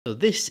So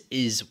this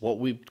is what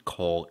we would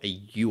call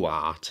a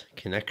UART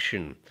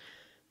connection.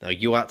 Now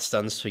UART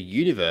stands for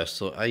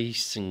Universal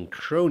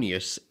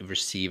Asynchronous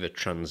Receiver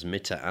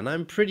Transmitter, and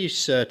I'm pretty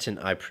certain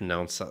I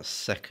pronounced that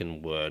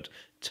second word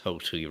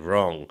totally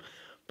wrong.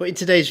 But in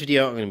today's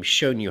video I'm going to be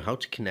showing you how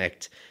to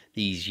connect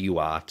these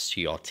UARTs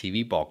to your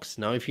TV box.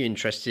 Now if you're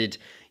interested,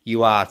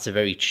 UARTs are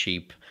very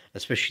cheap,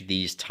 especially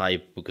these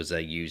type, because they're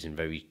using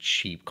very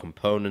cheap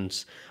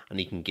components and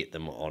you can get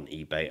them on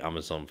eBay,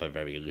 Amazon for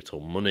very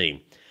little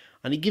money.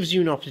 And it gives you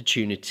an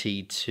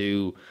opportunity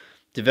to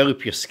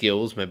develop your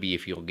skills, maybe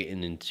if you're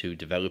getting into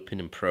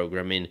developing and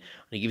programming, and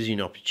it gives you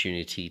an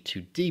opportunity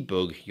to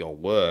debug your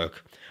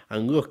work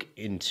and look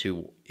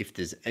into if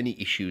there's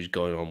any issues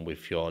going on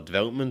with your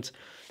development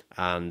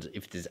and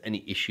if there's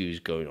any issues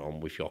going on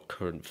with your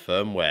current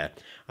firmware.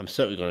 I'm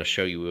certainly going to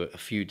show you a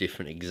few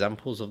different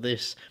examples of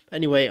this.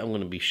 Anyway, I'm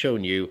going to be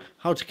showing you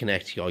how to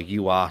connect your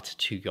UART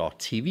to your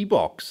TV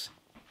box.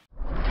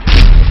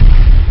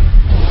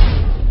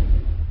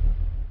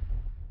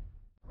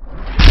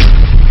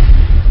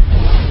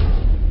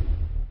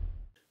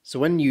 So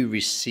when you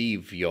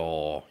receive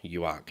your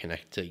UART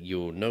connector,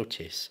 you'll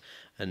notice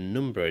a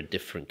number of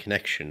different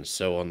connections.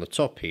 So on the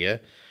top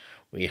here,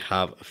 we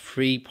have a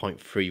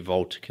 3.3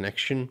 volt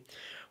connection.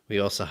 We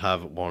also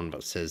have one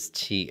that says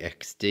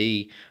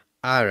TXD,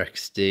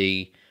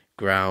 RXD,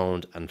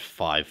 ground, and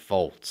 5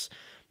 volts.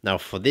 Now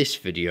for this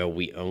video,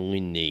 we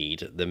only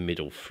need the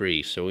middle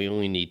three. So we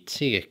only need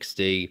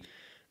TXD,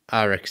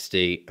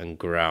 RXD, and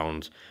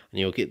ground. And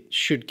you'll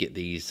should get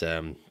these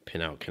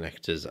pinout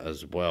connectors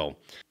as well.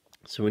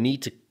 So we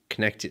need to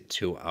connect it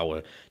to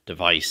our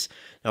device.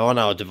 Now on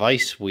our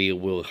device we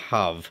will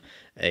have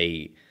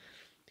a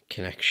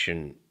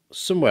connection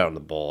somewhere on the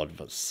board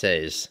that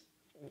says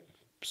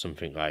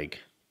something like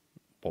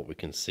what we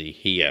can see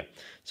here.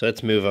 So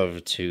let's move over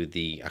to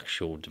the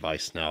actual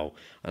device now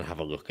and have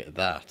a look at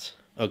that.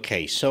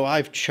 Okay, so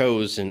I've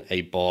chosen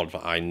a board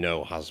that I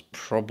know has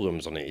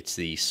problems on it. It's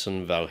the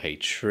Sunvel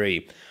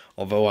H3.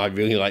 Although I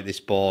really like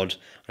this board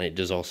and it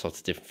does all sorts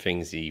of different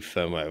things, the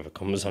firmware that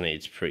comes on it,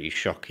 it's pretty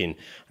shocking.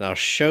 And I'll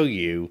show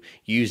you,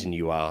 using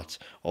UART,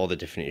 all the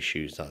different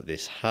issues that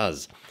this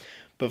has.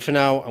 But for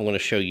now, I'm going to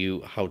show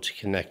you how to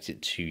connect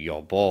it to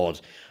your board.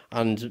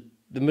 And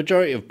the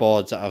majority of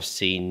boards that I've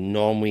seen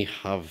normally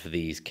have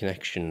these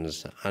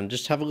connections. And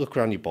just have a look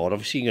around your board.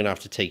 Obviously, you're going to have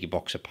to take your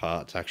box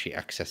apart to actually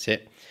access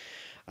it.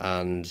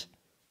 And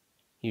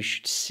you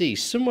should see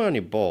somewhere on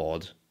your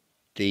board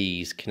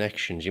these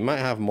connections. You might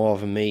have more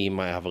than me, you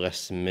might have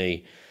less than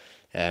me,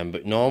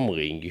 but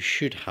normally you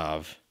should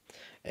have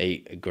a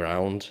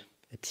ground,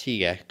 a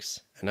TX,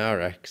 an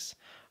RX,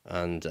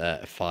 and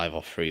a 5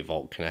 or 3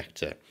 volt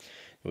connector.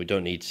 We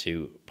don't need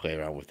to play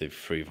around with the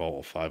 3 volt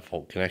or 5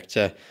 volt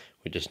connector,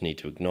 we just need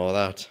to ignore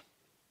that.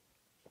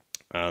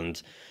 And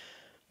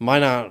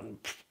mine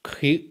aren't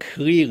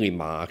clearly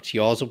marked.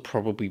 Yours will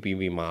probably be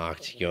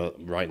remarked. You're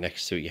right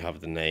next to it, you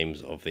have the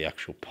names of the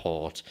actual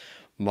port.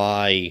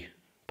 My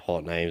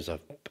port names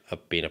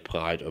have been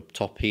applied up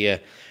top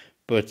here,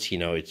 but you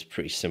know, it's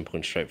pretty simple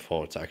and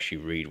straightforward to actually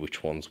read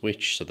which one's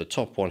which. So the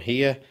top one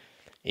here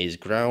is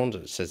ground,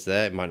 it says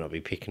there. It might not be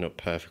picking up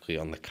perfectly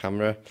on the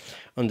camera.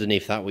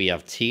 Underneath that we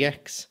have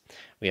TX,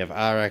 we have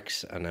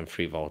RX, and then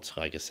 3 volts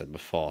like I said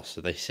before.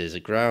 So this is a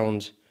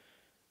ground,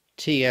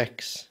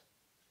 TX,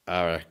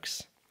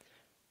 RX,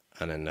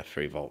 and then the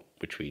 3 volt,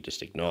 which we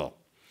just ignore.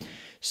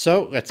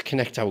 So let's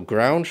connect our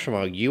ground from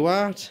our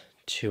UART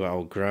to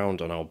our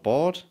ground on our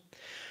board.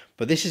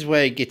 But this is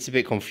where it gets a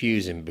bit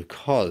confusing,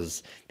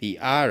 because the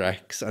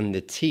RX and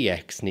the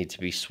TX need to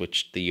be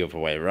switched the other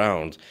way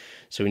around.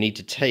 So we need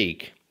to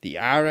take the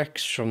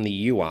RX from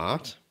the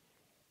UART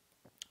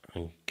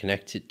and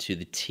connect it to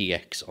the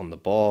TX on the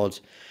board.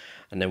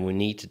 And then we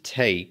need to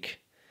take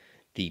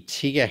the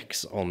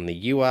TX on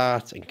the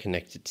UART and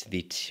connect it to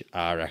the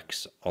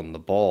RX on the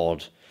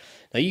board.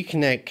 Now you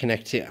can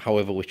connect it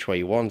however which way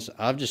you want.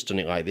 I've just done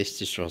it like this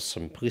just for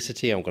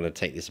simplicity. I'm going to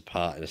take this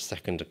apart in a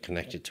second and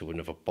connect it to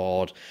another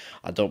board.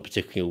 I don't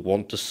particularly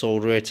want to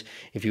solder it.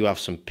 If you have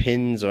some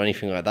pins or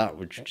anything like that,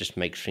 which just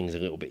makes things a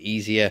little bit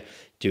easier,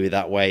 do it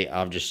that way.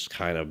 I've just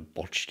kind of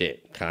botched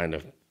it,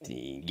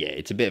 yeah,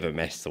 it's a bit of a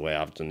mess the way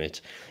I've done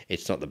it.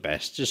 It's not the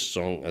best. Just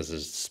as long as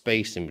there's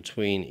space in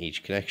between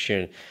each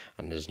connection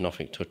and there's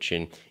nothing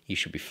touching, you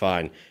should be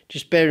fine.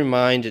 Just bear in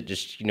mind,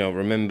 just, you know,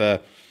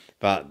 remember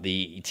that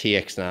the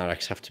TX and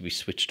RX have to be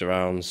switched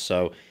around.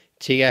 So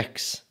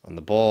TX on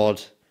the board,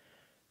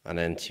 and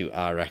then to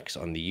RX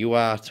on the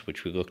UART,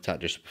 which we looked at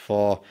just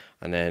before,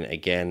 and then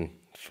again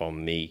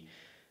from the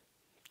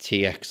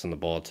TX on the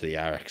board to the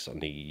RX on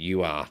the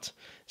UART.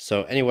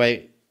 So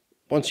anyway,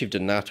 once you've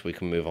done that, we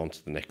can move on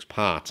to the next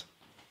part.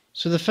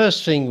 So the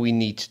first thing we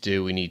need to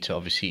do, we need to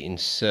obviously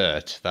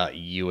insert that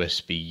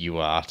USB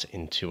UART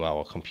into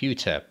our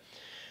computer.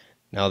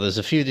 Now there's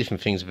a few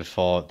different things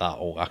before that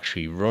will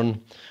actually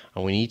run,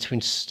 and we need to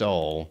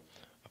install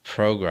a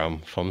program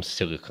from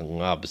Silicon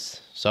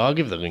Labs. So I'll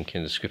give the link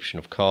in the description,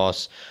 of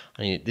course,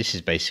 and this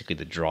is basically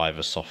the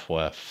driver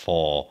software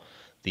for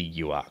the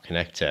UART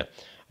connector.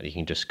 And you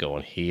can just go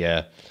on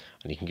here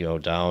and you can go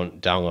down,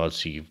 download,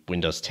 so you've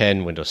Windows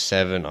 10, Windows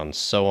 7, and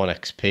so on,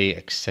 XP,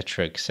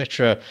 etc,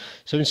 etc.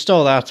 So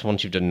install that.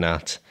 Once you've done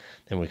that,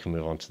 then we can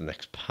move on to the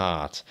next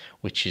part,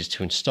 which is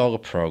to install a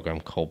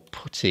program called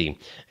Putty.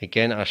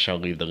 Again, I shall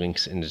leave the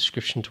links in the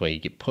description to where you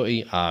get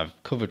Putty. I've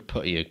covered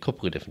Putty a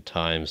couple of different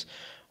times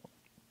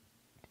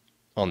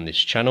on this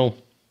channel.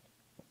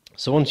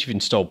 So once you've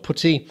installed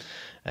Putty,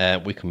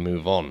 we can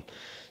move on.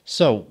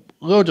 So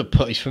load up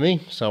Putty for me.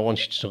 So I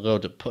want you to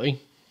load up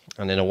Putty,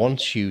 and then I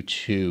want you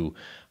to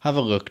have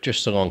a look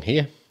just along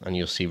here, and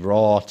you'll see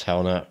raw,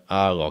 telnet,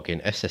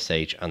 rlogin,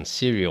 SSH, and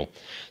serial.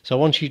 So I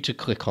want you to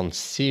click on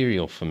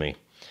serial for me.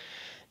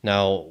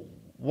 Now,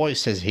 what it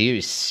says here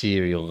is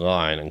serial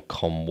line and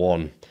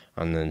COM1,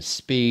 and then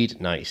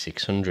speed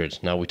 9600.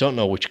 Now, we don't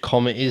know which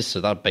COM it is, so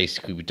that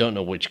basically we don't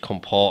know which COM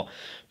port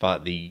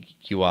that the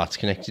UART's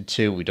connected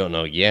to. We don't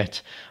know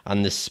yet.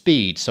 And the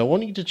speed, so I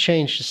want you to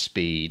change the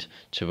speed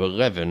to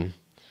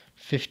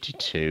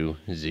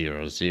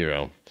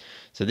 115200.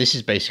 So this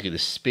is basically the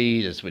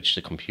speed at which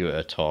the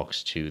computer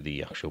talks to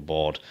the actual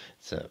board.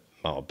 It's a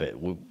bit.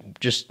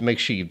 Just make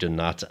sure you've done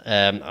that.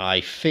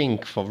 I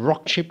think for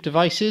Rockchip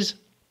devices,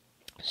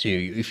 so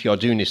if you're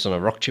doing this on a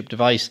Rockchip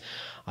device,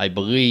 I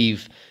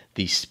believe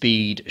the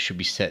speed should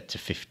be set to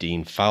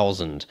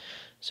 15,000.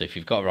 So if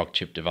you've got a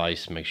Rockchip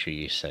device, make sure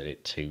you set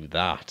it to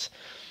that.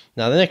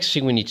 Now the next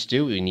thing we need to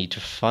do, we need to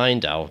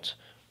find out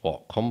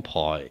what COM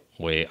port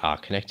we are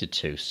connected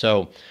to.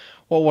 So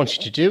what I want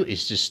you to do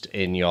is just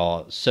in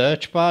your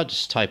search bar,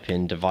 just type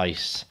in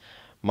device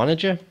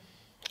manager,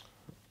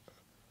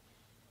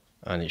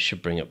 and it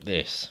should bring up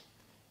this.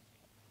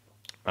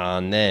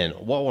 And then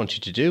what I want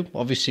you to do,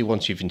 obviously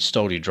once you've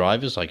installed your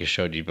drivers like I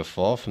showed you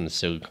before from the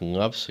Silicon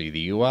Labs, so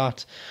the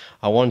UART,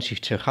 I want you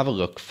to have a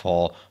look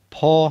for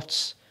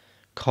ports,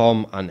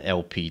 COM and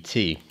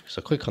LPT.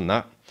 So click on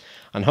that,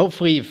 and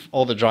hopefully if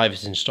all the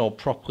drivers installed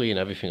properly and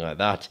everything like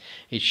that,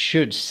 it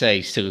should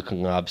say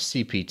Silicon Labs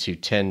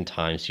CP210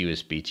 times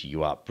USB to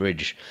UART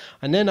bridge,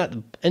 and then at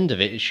the end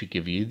of it, it should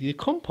give you the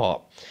COM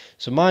port.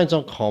 So mine's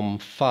on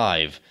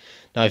COM5.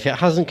 Now if it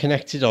hasn't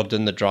connected or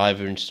done the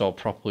driver installed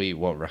properly, it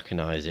won't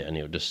recognize it and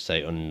it'll just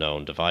say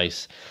unknown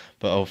device,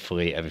 but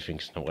hopefully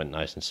everything's went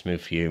nice and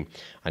smooth for you.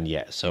 And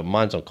yeah, so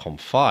mine's on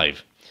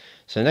COM5.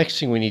 So the next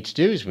thing we need to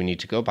do is we need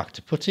to go back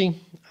to Putty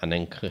and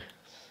then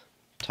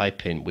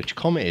type in which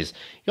COM it is.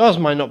 Yours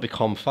might not be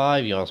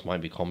COM5, yours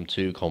might be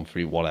COM2,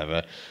 COM3,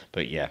 whatever.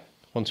 But yeah,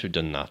 once we've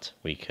done that,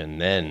 we can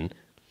then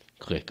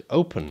click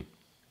open,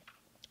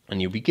 and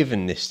you'll be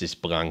given this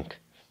blank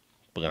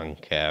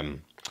box.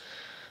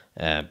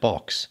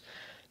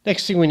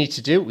 Next thing we need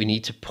to do, we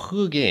need to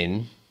plug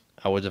in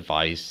our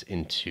device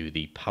into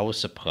the power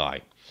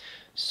supply.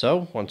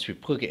 So once we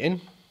plug it in,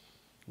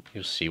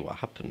 you'll see what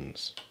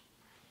happens.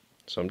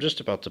 So I'm just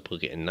about to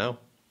plug it in now.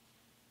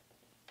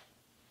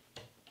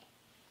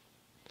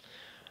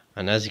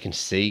 And as you can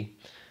see,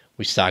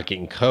 we start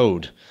getting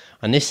code.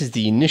 And this is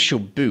the initial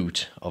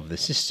boot of the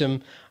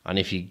system. And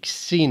if you've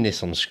seen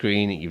this on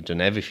screen, you've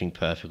done everything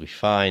perfectly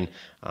fine.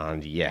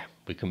 And yeah,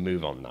 we can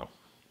move on now.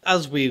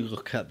 As we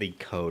look at the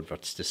code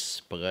that's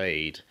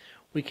displayed,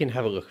 we can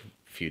have a look at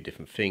a few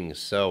different things.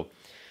 So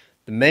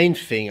the main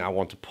thing I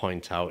want to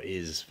point out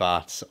is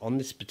that on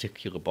this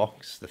particular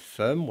box, the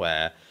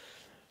firmware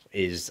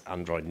is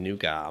Android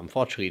Nougat.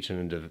 Unfortunately, it's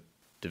an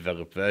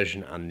developed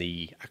version, and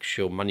the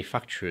actual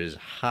manufacturers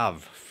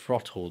have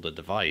throttled the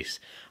device,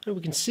 and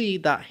we can see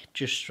that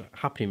just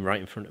happening right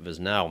in front of us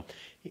now.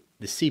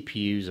 The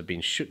CPUs are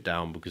being shut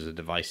down because the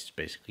device is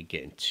basically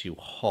getting too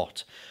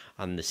hot,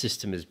 and the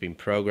system has been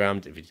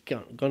programmed, if it's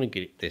going to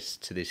get this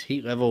to this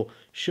heat level,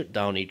 shut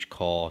down each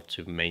core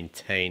to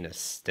maintain a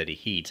steady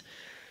heat.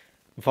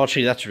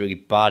 Unfortunately, that's really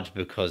bad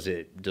because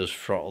it does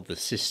throttle the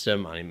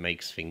system and it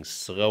makes things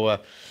slower.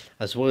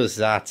 As well as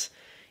that,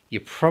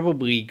 you're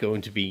probably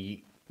going to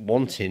be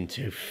wanting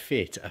to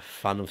fit a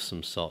fan of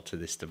some sort to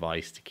this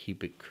device to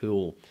keep it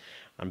cool.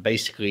 And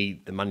basically,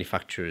 the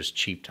manufacturers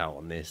cheaped out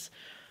on this,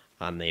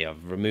 and they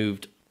have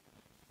removed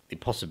the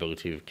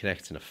possibility of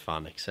connecting a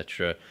fan,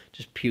 etc.,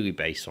 just purely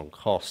based on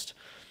cost.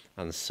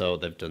 And so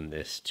they've done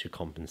this to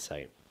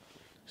compensate.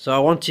 So I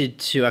wanted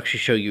to actually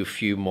show you a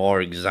few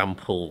more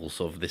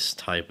examples of this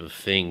type of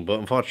thing, but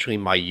unfortunately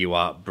my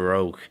UART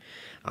broke.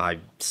 I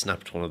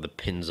snapped one of the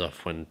pins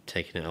off when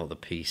taking it out of the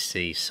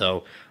PC,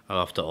 so I'll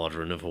have to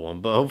order another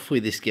one. But hopefully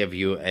this gave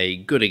you a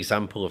good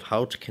example of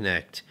how to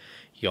connect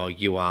your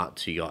UART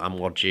to your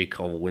Amlogic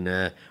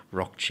Allwinner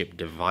Rockchip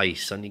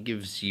device, and it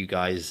gives you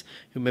guys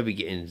who maybe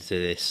get into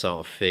this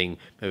sort of thing,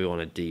 maybe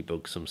want to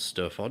debug some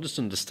stuff or just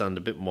understand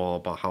a bit more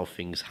about how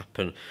things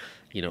happen,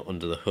 you know,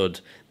 under the hood,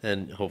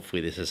 then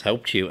hopefully this has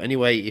helped you.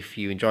 Anyway, if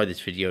you enjoyed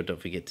this video,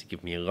 don't forget to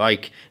give me a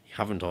like. If you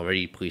haven't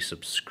already, please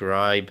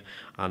subscribe,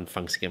 and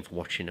thanks again for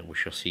watching, and we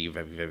shall see you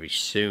very, very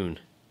soon.